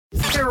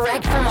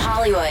Direct from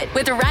Hollywood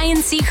with Ryan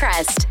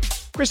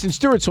Seacrest. Kristen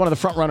Stewart's one of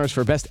the frontrunners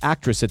for Best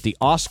Actress at the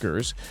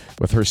Oscars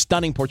with her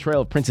stunning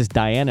portrayal of Princess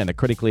Diana in the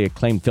critically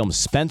acclaimed film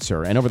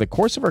Spencer. And over the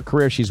course of her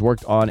career, she's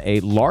worked on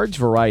a large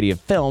variety of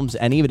films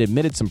and even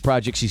admitted some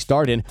projects she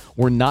starred in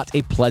were not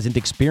a pleasant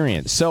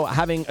experience. So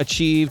having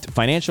achieved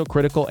financial,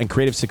 critical, and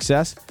creative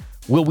success,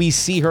 will we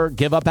see her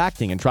give up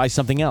acting and try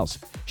something else?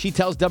 She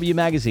tells W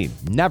Magazine,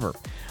 never.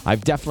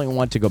 I've definitely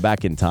want to go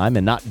back in time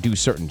and not do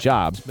certain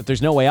jobs, but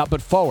there's no way out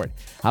but forward.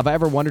 Have I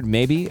ever wondered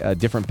maybe a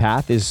different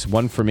path is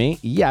one for me?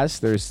 Yes,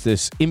 there's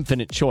this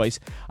infinite choice.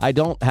 I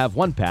don't have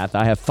one path.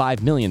 I have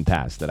 5 million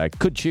paths that I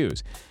could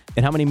choose.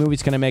 And how many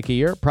movies can I make a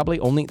year? Probably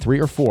only 3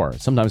 or 4.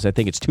 Sometimes I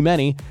think it's too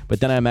many, but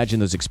then I imagine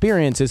those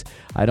experiences.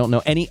 I don't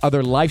know any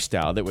other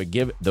lifestyle that would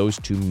give those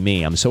to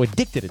me. I'm so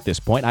addicted at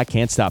this point, I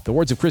can't stop. The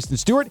words of Kristen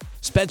Stewart,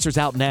 Spencer's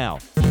out now.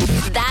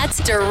 That's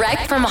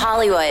Direct from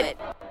Hollywood.